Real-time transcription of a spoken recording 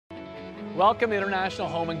Welcome to International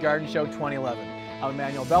Home and Garden Show 2011. I'm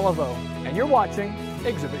Daryl Maddeaux, and you're watching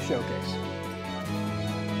Exhibit Showcase.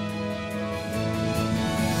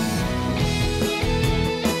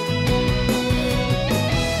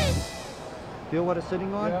 Feel what it's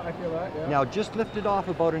sitting on? Yeah, I feel that, yeah. Now just lift it off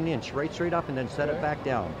about an inch, right straight up, and then set it back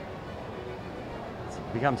down.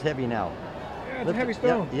 It becomes heavy now. Yeah, it's a heavy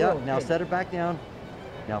stone. Yeah, Oh, now okay. set it back down.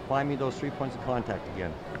 Now find me those 3 points of contact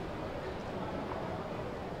again.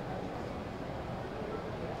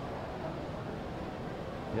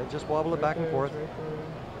 Yeah, just wobble it back and forth.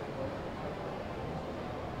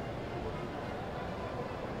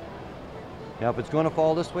 Now if it's going to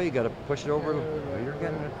fall this way, you got to push it over where you're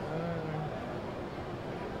getting it.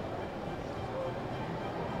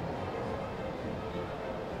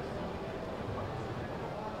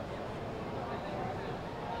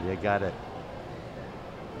 You got it.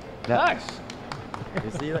 Now, Nice.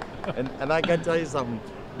 you see that? And I can tell you something.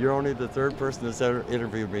 You're only the third person that's ever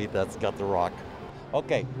interviewed me that's got the rock.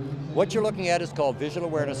 Okay, what you're looking at is called visual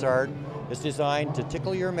awareness art. It's designed to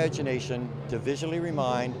tickle your imagination, to visually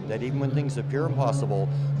remind that even when things appear impossible,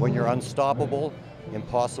 when you're unstoppable,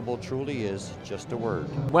 impossible truly is just a word.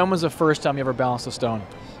 When was the first time you ever balanced a stone?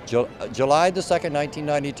 July the 2nd,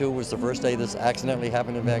 1992 was the first day this accidentally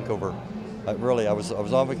happened in Vancouver. Really, I was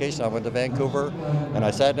on vacation. I went to Vancouver, and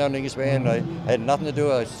I sat down in East Bay, and I had nothing to do.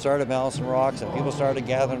 I started balancing rocks, and people started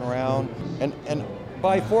gathering around. And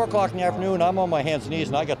by 4 o'clock in the afternoon, I'm on my hands and knees,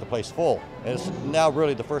 and I got the place full. And it's now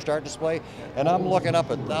really the first art display, and I'm looking up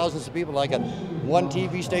at thousands of people. I got one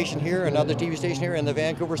TV station here, another TV station here, and the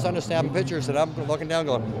Vancouver Sun is snapping pictures, and I'm looking down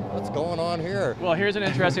going, what's going on here? Well, here's an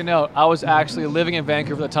interesting note. I was actually living in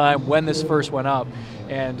Vancouver at the time when this first went up,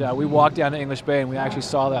 and we walked down to English Bay and we actually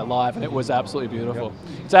saw that live, and it was absolutely beautiful.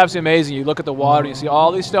 Yep. It's absolutely amazing. You look at the water and you see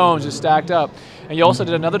all these stones just stacked up, and you also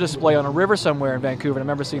did another display on a river somewhere in Vancouver, and I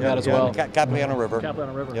remember seeing that as well. Capilano River.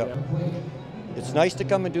 Capilano River, yep. Yeah. It's nice to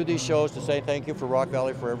come and do these shows to say thank you for Rock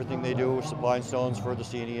Valley for everything they do, supplying stones for the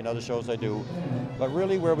CNE and other shows I do. But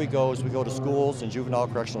really where we go is we go to schools and juvenile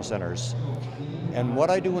correctional centers. And what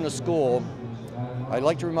I do in a school, I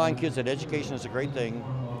like to remind kids that education is a great thing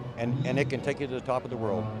and it can take you to the top of the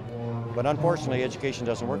world. But unfortunately, education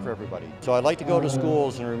doesn't work for everybody. So I'd like to go to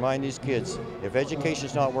schools and remind these kids, if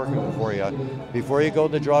education's not working for you, before you go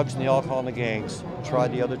to the drugs and the alcohol and the gangs, try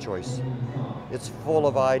the other choice. It's full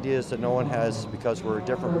of ideas that no one has because we're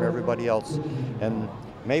different from everybody else. And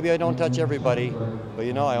maybe I don't touch everybody, but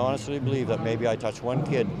you know, I honestly believe that maybe I touch one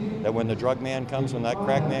kid, that when the drug man comes, when that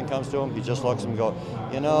crack man comes to him, he just looks and go,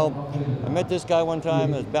 you know, I met this guy one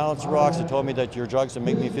time at Balance Rocks that told me that your drugs would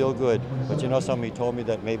make me feel good. But you know something, he told me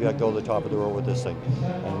that maybe I'd go to the top of the world with this thing.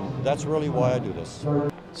 And that's really why I do this.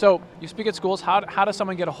 So, you speak at schools. How does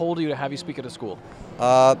someone get a hold of you to have you speak at a school?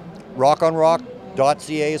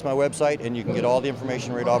 rockonrock.ca is my website, and you can get all the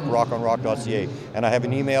information right off rockonrock.ca. And I have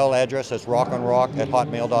an email address that's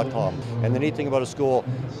rockonrock@hotmail.com. And the neat thing about a school,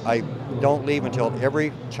 I don't leave until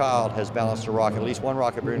every child has balanced a rock, at least one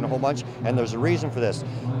rock every in a whole bunch. And there's a reason for this.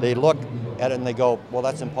 They look at it and they go, well,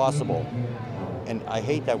 that's impossible. And I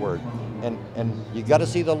hate that word. And you got to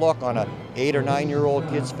see the look on a 8 or 9 year old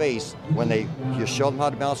kid's face when you show them how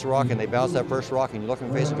to balance a rock and they bounce that first rock and you look in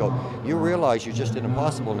the face and go, you realize you just did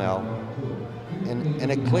impossible now.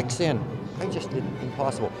 And it clicks in. I just did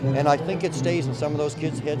impossible. And I think it stays in some of those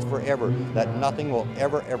kids' heads forever, that nothing will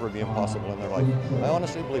ever, ever be impossible in their life. I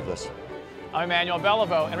honestly believe this. I'm Daryl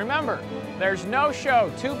Maddeaux, and remember, there's no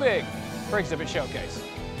show too big for Exhibit Showcase.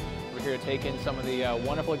 We're here to take in some of the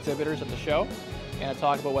wonderful exhibitors at the show and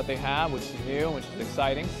talk about what they have, which is new, which is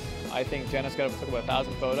exciting. I think Jenna's got took about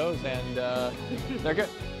 1,000 photos, and they're good.